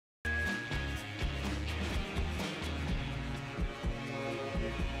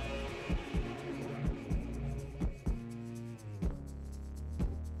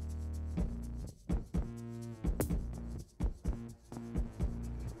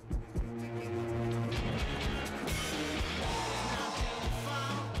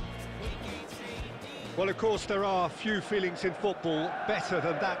Well, of course, there are few feelings in football better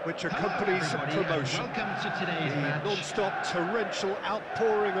than that which accompanies promotion. Welcome to today's match. Non-stop torrential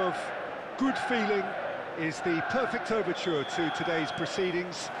outpouring of good feeling is the perfect overture to today's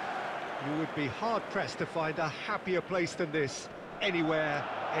proceedings. You would be hard-pressed to find a happier place than this, anywhere,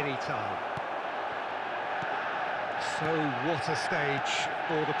 anytime. So what a stage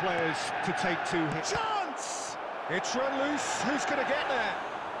for the players to take to hit. Chance! It's run loose, who's going to get there?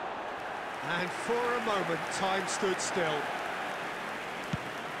 And for a moment, time stood still.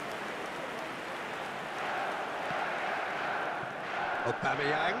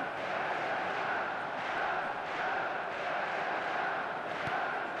 Aubameyang.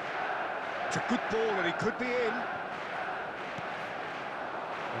 It's a good ball and he could be in.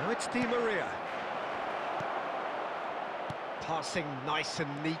 Now it's Di Maria. Passing nice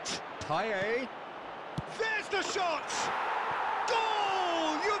and neat. Payet. There's the shot!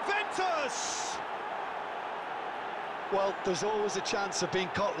 Goal! Juventus! Well, there's always a chance of being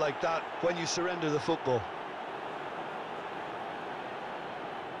caught like that when you surrender the football.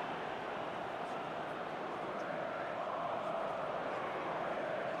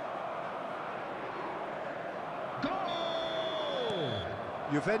 Goal!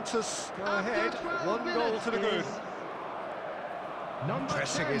 Juventus go ahead, 1 goal to the good. Number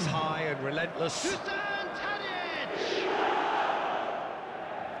Pressing 10. is high and relentless.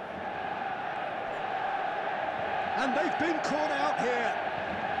 And they've been caught out here.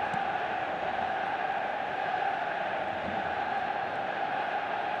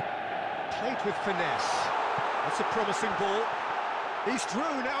 Played with finesse. That's a promising ball. He's through,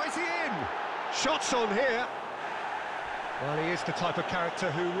 now is he in? Shots on here. Well, he is the type of character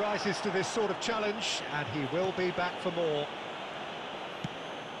who rises to this sort of challenge, and he will be back for more.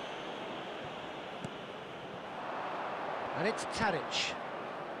 And it's Tadic.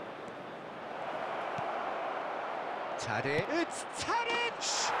 Tadic. It's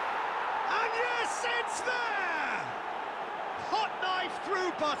Tadic! And yes, it's there! Hot knife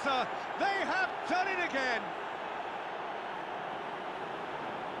through butter. They have done it again.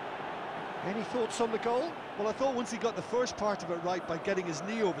 Any thoughts on the goal? Well, I thought once he got the first part of it right by getting his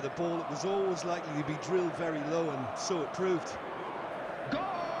knee over the ball, it was always likely to be drilled very low, and so it proved. Goal!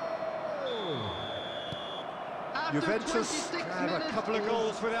 Juventus have a couple of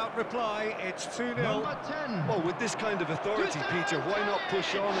goals without reply. It's 2-0. Number 10. Well, with this kind of authority, Peter, why not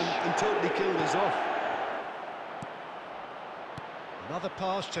push on and totally kill this off? Another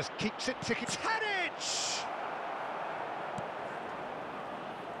pass just keeps it ticking. Tadic!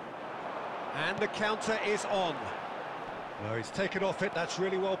 And the counter is on. No, he's taken off it. That's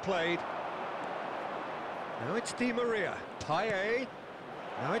really well played. Now it's Di Maria. Payet.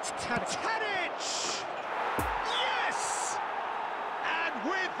 Now it's Tadic! Yes! And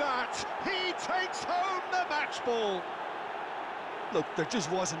with that, he takes home the match ball. Look, there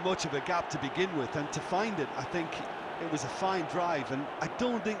just wasn't much of a gap to begin with, and to find it, I think it was a fine drive, and I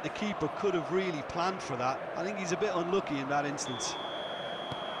don't think the keeper could have really planned for that. I think he's a bit unlucky in that instance.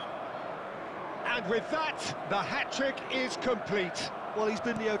 And with that, the hat-trick is complete. Well, he's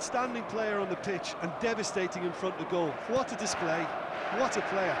been the outstanding player on the pitch and devastating in front of goal. What a display, what a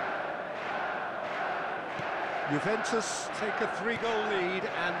player. Juventus take a 3-goal lead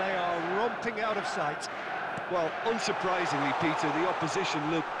and they are romping out of sight. Well, unsurprisingly, Peter, the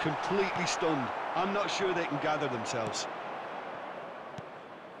opposition look completely stunned. I'm not sure they can gather themselves.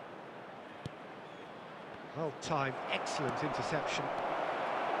 Well timed, excellent interception.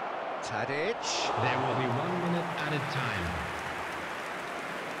 Tadic. There will be 1 minute added time.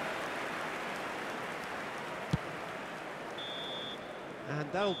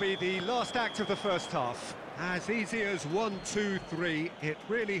 And that'll be the last act of the first half. As easy as 1, 2, 3. It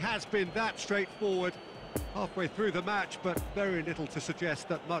really has been that straightforward. Halfway through the match, but very little to suggest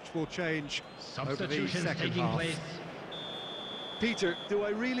that much will change over the Substitutions second taking half. place. Peter, do I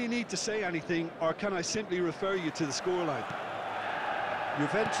really need to say anything, or can I simply refer you to the scoreline?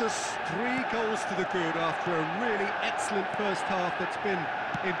 Juventus 3 goals to the good after a really excellent first half that's been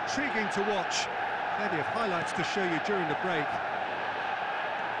intriguing to watch. Plenty of highlights to show you during the break.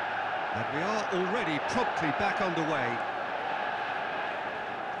 And we are already promptly back underway.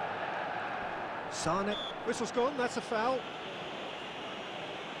 Sane, whistle's gone, that's a foul.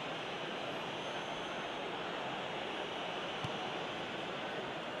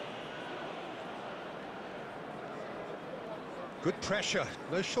 Good pressure,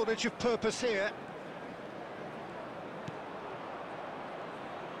 no shortage of purpose here.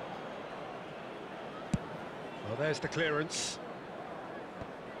 Well, there's the clearance.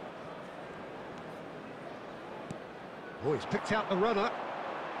 Oh, he's picked out the runner.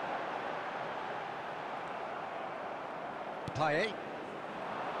 Payet.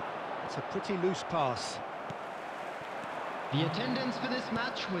 It's a pretty loose pass. The attendance for this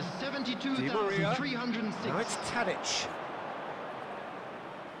match was Di Maria. 72,306. Now it's Tadic.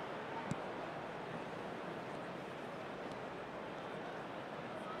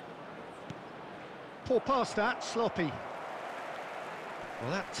 Poor pass that, sloppy.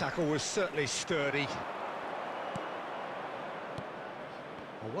 Well, that tackle was certainly sturdy.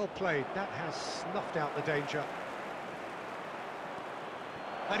 Well played, that has snuffed out the danger.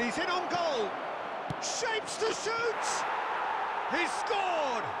 And he's in on goal! Shapes to shoot! He's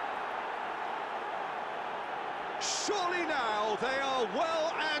scored! Surely now they are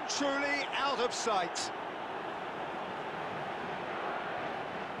well and truly out of sight.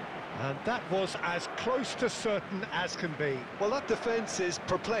 And that was as close to certain as can be. Well, that defence is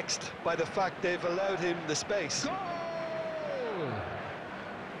perplexed by the fact they've allowed him the space. Goal!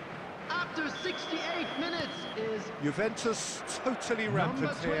 After 68 minutes is Juventus totally rampant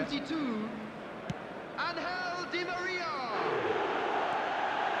number here. 22, Angel Di Maria.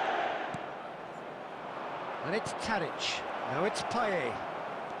 And it's Tadic. Now it's Payet.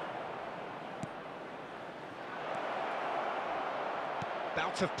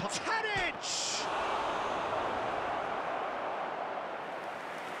 Bout of Tadic!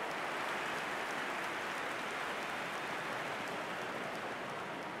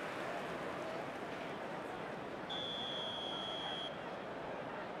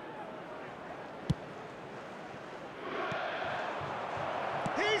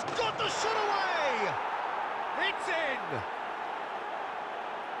 He's got the shot away! It's in!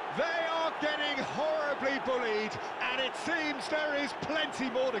 They are getting horribly bullied, and it seems there is plenty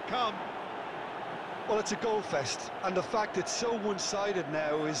more to come. Well, it's a goal fest, and the fact it's so one-sided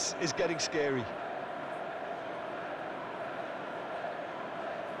now is getting scary.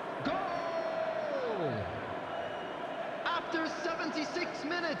 Goal! After 76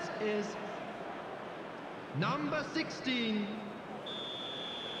 minutes is number 16.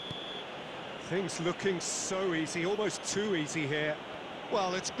 Things looking so easy, almost too easy here.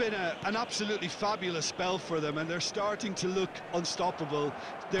 Well, it's been an absolutely fabulous spell for them, and they're starting to look unstoppable.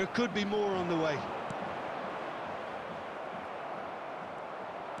 There could be more on the way.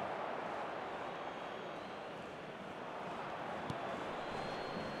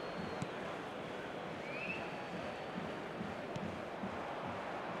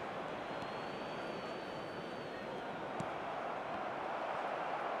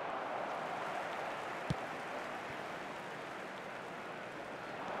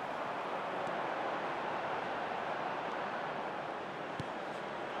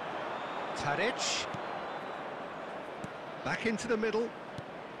 Tadic. Back into the middle. Two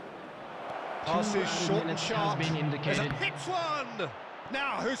Passes added short and minutes sharp. has been There's a indicated. hits one!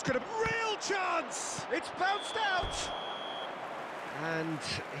 Now, who's got a real chance? It's bounced out! And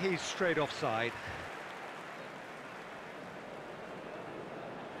he's straight offside.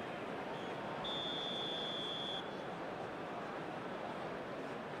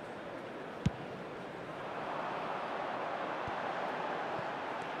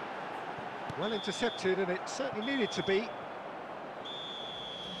 Well intercepted, and it certainly needed to be.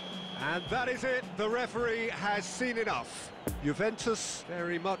 And that is it. The referee has seen enough. Juventus,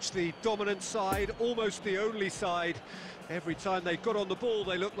 very much the dominant side, almost the only side. Every time they got on the ball,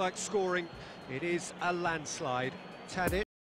 they looked like scoring. It is a landslide. Tadic.